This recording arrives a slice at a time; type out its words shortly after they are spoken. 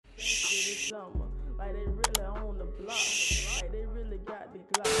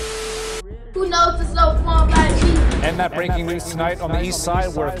Who knows the slow form like me? And that breaking news tonight on the east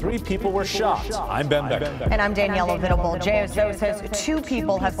side where 3 people were shot. I'm Ben Becker. And I'm Danielle Levitable. JSO says 2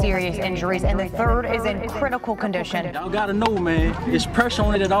 people have serious injuries and the 3rd is in critical condition. Y'all gotta know, man, it's pressure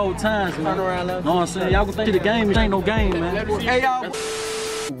on it at all times, man. Know what I'm saying? Y'all can think the game, it ain't no game, man. Hey, y'all.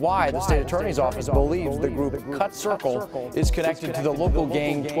 Why the state attorney's office believes the group Cutt Circle is connected to the local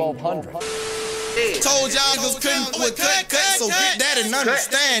gang 1200. Told y'all niggas couldn't with cut, so get that and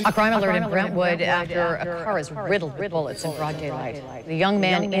understand. A crime alert in Brentwood after a car is riddled with bullets in broad daylight. The young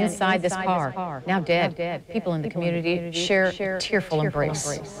man inside this car, now dead. People in the community share a tearful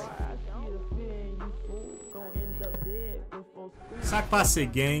embrace. Sac-Passe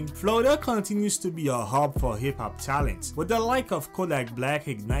gang, Florida continues to be a hub for hip-hop talent, with the like of Kodak Black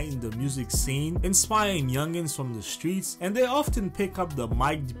igniting the music scene, inspiring youngins from the streets, and they often pick up the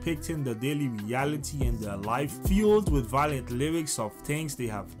mic depicting the daily reality in their life, fueled with violent lyrics of things they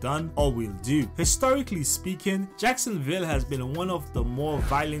have done or will do. Historically speaking, Jacksonville has been one of the more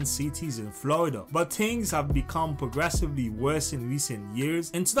violent cities in Florida, but things have become progressively worse in recent years.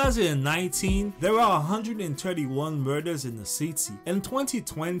 In 2019, there were 131 murders in the city. In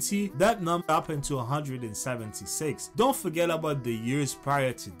 2020, that number up into 176. Don't forget about the years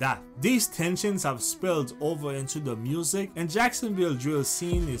prior to that. These tensions have spilled over into the music, and Jacksonville drill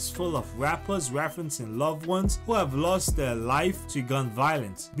scene is full of rappers referencing loved ones who have lost their life to gun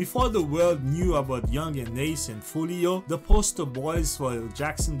violence. Before the world knew about Young and Ace and Fulio, the poster boys for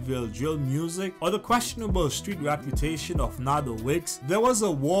Jacksonville drill music, or the questionable street reputation of Nado Wicks, there was a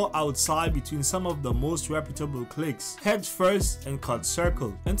war outside between some of the most reputable cliques, Head First and Cutt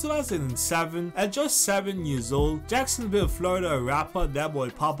Circle. In 2007, at just 7 years old, Jacksonville, Florida rapper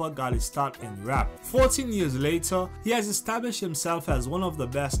Lil Poppa got his start in rap. 14 years later, he has established himself as one of the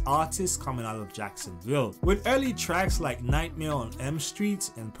best artists coming out of Jacksonville. With early tracks like Nightmare on M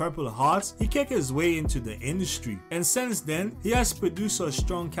Street and Purple Hearts, he kicked his way into the industry, and since then, he has produced a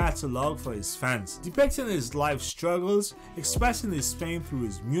strong catalog for his fans, depicting his life struggles, expressing his pain through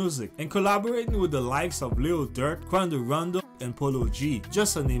his music, and collaborating with the likes of Lil Durk, Quando Rondo, and Polo G,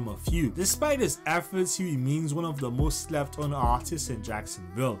 just to name a few. Despite his efforts, he remains one of the most slept-on artists in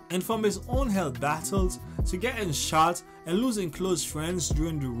Jacksonville. And from his own health battles to getting shot and losing close friends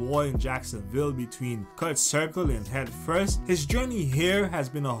during the war in Jacksonville between Cutt Circle and Head First, his journey here has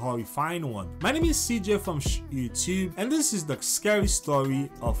been a horrifying one. My name is CJ from Shuuush-Utube, and this is the scary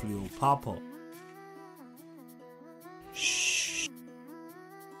story of Lil Poppa.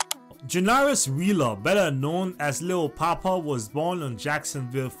 Janaris Wheeler, better known as Lil Poppa, was born in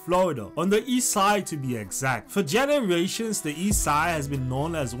Jacksonville, Florida, on the east side to be exact. For generations, the east side has been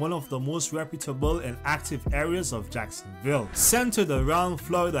known as one of the most reputable and active areas of Jacksonville, centered around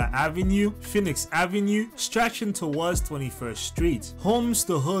Florida Avenue, Phoenix Avenue, stretching towards 21st Street. Homes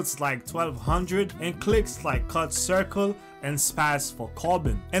to hoods like 1200 and cliques like Cutt Circle and Spaz for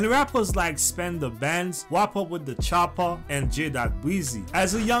Corbin, and rappers like Spend the Bands, Wap Up with the Chopper, and DABaby.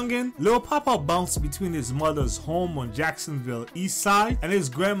 As a youngin', Lil Poppa bounced between his mother's home on Jacksonville east side and his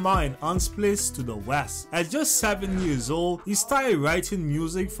grandma in Aunt's Place to the west. At just 7 years old, he started writing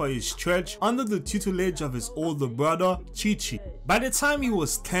music for his church under the tutelage of his older brother, Chi-Chi. By the time he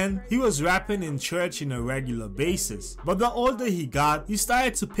was 10, he was rapping in church on a regular basis. But the older he got, he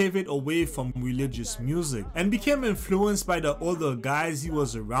started to pivot away from religious music and became influenced by the older guys he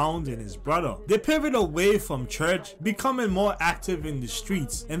was around and his brother. They pivoted away from church, becoming more active in the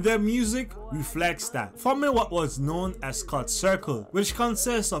streets, and their music reflects that, forming what was known as Cutt Circle, which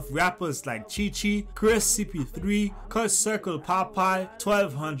consists of rappers like Chi-Chi, Chris CP3, Cutt Circle Popeye,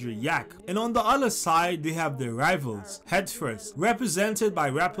 1200 Yak. And on the other side, they have their rivals, Head First, represented by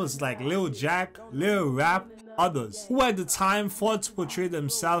rappers like Lil Jack, Lil Rap, others, who at the time fought to portray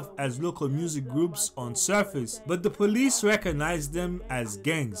themselves as local music groups on surface, but the police recognized them as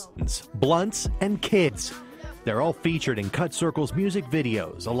gangs. Blunts and kids. They're all featured in Cutt Circle's music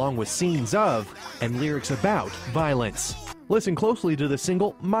videos, along with scenes of and lyrics about violence. Listen closely to the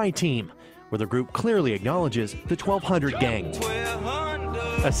single My Team, where the group clearly acknowledges the 1200 gang.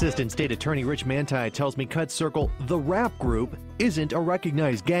 Assistant State Attorney Rich Manti tells me Cutt Circle, the rap group, isn't a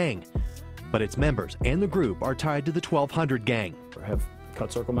recognized gang, but its members and the group are tied to the 1200 gang. Have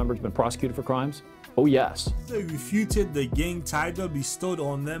Cutt Circle members been prosecuted for crimes? Oh yes. They refuted the gang title bestowed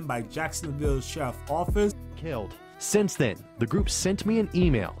on them by Jacksonville Sheriff's Office. Killed. Since then, the group sent me an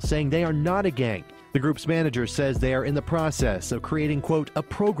email saying they are not a gang. The group's manager says they are in the process of creating, quote, a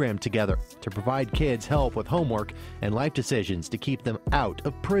program together to provide kids help with homework and life decisions to keep them out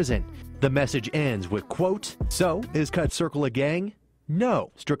of prison. The message ends with, quote, so is Cutt Circle a gang?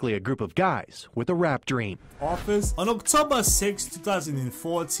 No, strictly a group of guys with a rap dream. Office. On October 6,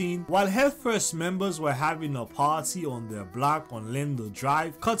 2014, while Health First members were having a party on their block on Lindo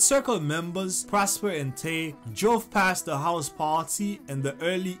Drive, Cutt Circle members Prosper and Tay drove past the house party in the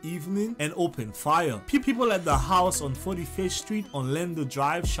early evening and opened fire. People at the house on 45th Street on Lindo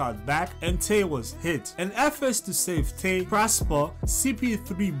Drive shot back and Tay was hit. In efforts to save Tay, Prosper,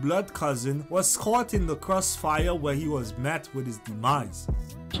 CP3 blood cousin, was caught in the crossfire where he was met with his demise.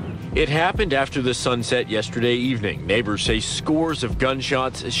 It happened after the sunset yesterday evening. Neighbors say scores of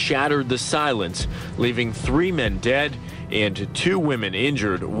gunshots shattered the silence, leaving 3 men dead and 2 women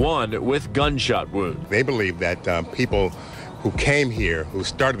injured, one with gunshot wounds. They believe that people who came here, who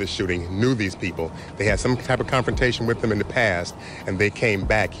started the shooting, knew these people. They had some type of confrontation with them in the past, and they came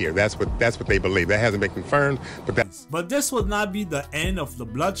back here. That's what they believe. That hasn't been confirmed, but this would not be the end of the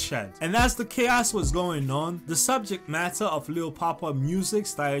bloodshed. And as the chaos was going on, the subject matter of Lil Poppa music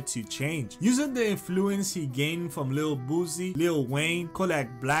started to change. Using the influence he gained from Lil Boosie, Lil Wayne,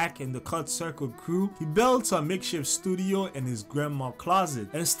 Kodak Black, and the Cutt Circle crew, he built a makeshift studio in his grandma's closet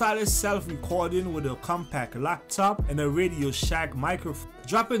and started self-recording with a compact laptop and a Radio Shack microphone,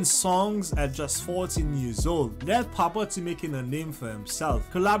 dropping songs at just 14 years old. Led Poppa to making a name for himself,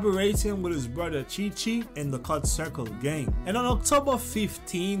 collaborating with his brother Chi-Chi in the Cutt Circle gang. And on October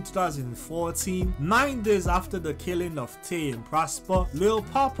 15, 2014, 9 days after the killing of Tay and Prosper, Lil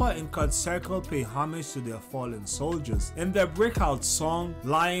Poppa and Cutt Circle pay homage to their fallen soldiers in their breakout song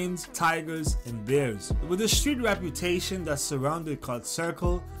Lions, Tigers, and Bears. With the street reputation that surrounded Cutt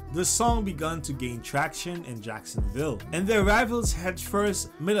Circle, the song began to gain traction in Jacksonville, and their rivals headfirst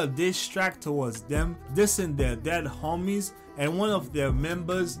made a diss track towards them, dissing their dead homies and one of their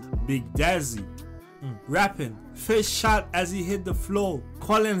members, Big Dazzy, rapping, "Fish shot as he hit the floor,"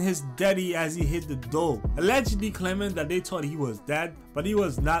 calling his daddy as he hit the door, allegedly claiming that they thought he was dead, but he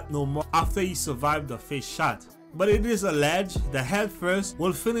was not no more after he survived the fish shot. But it is alleged that Head First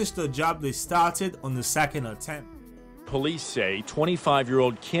will finish the job they started on the second attempt. Police say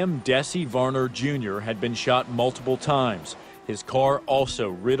 25-year-old Kim Desi Varner Jr. had been shot multiple times. His car also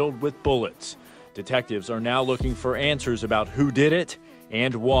riddled with bullets. Detectives are now looking for answers about who did it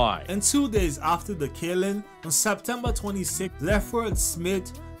and why. And 2 days after the killing, on September 26, Lefford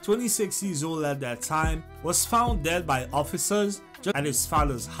Smith, 26 years old at that time, was found dead by officers just at his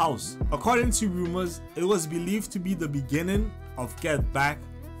father's house. According to rumors, it was believed to be the beginning of Get Back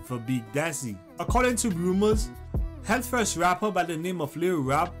for Big Dazzy. According to rumors, Head First rapper by the name of Lil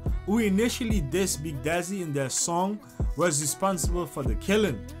Rap, who initially dissed Big Dazzy in their song, was responsible for the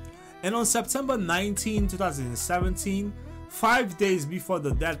killing. And on September 19, 2017, 5 days before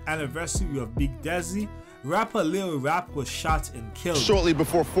the death anniversary of Big Dazzy, rapper Lil Rap was shot and killed. Shortly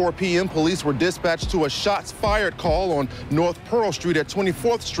before 4 p.m., police were dispatched to a shots fired call on North Pearl Street at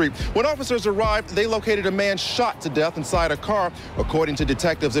 24th Street. When officers arrived, they located a man shot to death inside a car. According to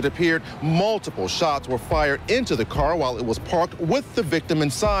detectives, it appeared multiple shots were fired into the car while it was parked with the victim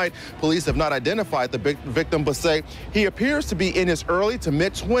inside. Police have not identified the victim, but say he appears to be in his early to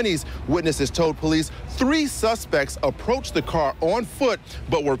mid-20s. Witnesses told police 3 suspects approached the car on foot,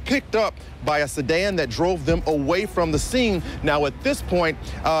 but were picked up by a sedan that drove them away from the scene. Now, at this point,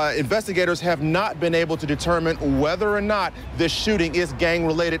 investigators have not been able to determine whether or not this shooting is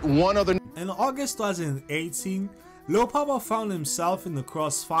gang-related. One other. In August 2018, Lil Poppa found himself in the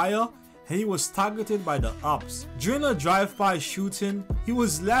crossfire and he was targeted by the ops. During a drive-by shooting, he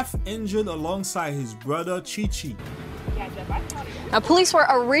was left injured alongside his brother Chi-Chi. Now, police were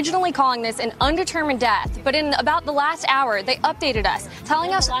originally calling this an undetermined death, but in about the last hour, they updated us,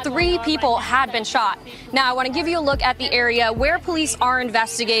 telling us 3 people had been shot. Now, I want to give you a look at the area where police are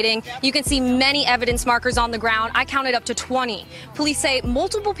investigating. You can see many evidence markers on the ground. I counted up to 20. Police say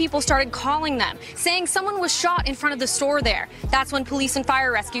multiple people started calling them, saying someone was shot in front of the store there. That's when police and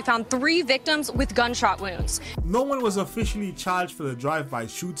fire rescue found 3 victims with gunshot wounds. No one was officially charged for the drive-by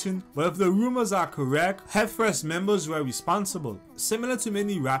shooting, but if the rumors are correct, Head First members were responsible. Similar to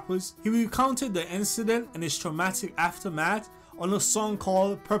many rappers, he recounted the incident and its traumatic aftermath on a song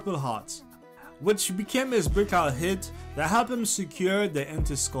called Purple Hearts, which became his breakout hit that helped him secure the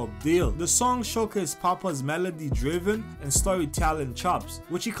Interscope deal. The song showcased Poppa's melody-driven and storytelling chops,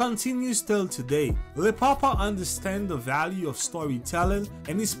 which he continues till today. Lil Poppa understands the value of storytelling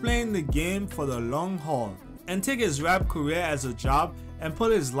and is playing the game for the long haul, and take his rap career as a job and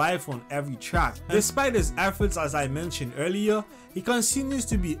put his life on every track. Despite his efforts, as I mentioned earlier, he continues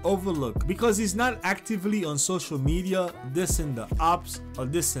to be overlooked because he's not actively on social media dissing the ops or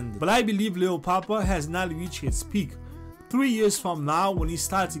dissing. But I believe Lil Poppa has not reached his peak. 3 years from now, when he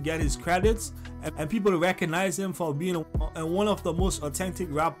starts to get his credits and people recognize him for being one of the most authentic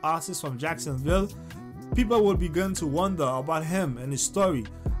rap artists from Jacksonville, people will begin to wonder about him and his story.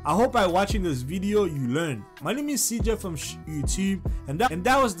 I hope by watching this video you learn. My name is CJ from Shuuush-Utube, and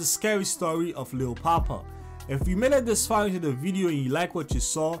that was the scary story of Lil Poppa. If you made it this far into the video and you like what you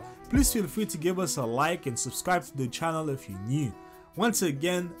saw, please feel free to give us a like and subscribe to the channel if you're new. Once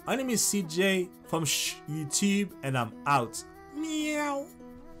again, my name is CJ from Shuuush-Utube, and I'm out. Meow.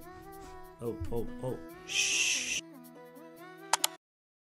 Oh. Shh.